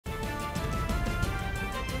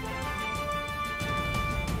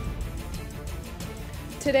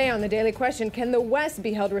Today on The Daily Question, can the West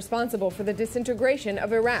be held responsible for the disintegration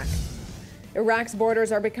of Iraq? Iraq's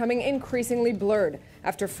borders are becoming increasingly blurred.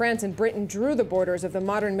 After France and Britain drew the borders of the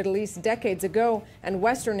modern Middle East decades ago and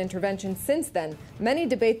Western intervention since then, many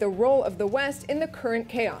debate the role of the West in the current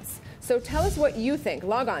chaos. So tell us what you think.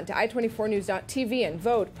 Log on to i24news.tv and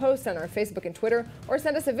vote, post on our Facebook and Twitter, or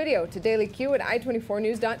send us a video to dailyq at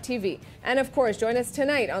i24news.tv. And of course, join us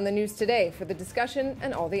tonight on the News Today for the discussion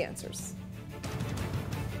and all the answers.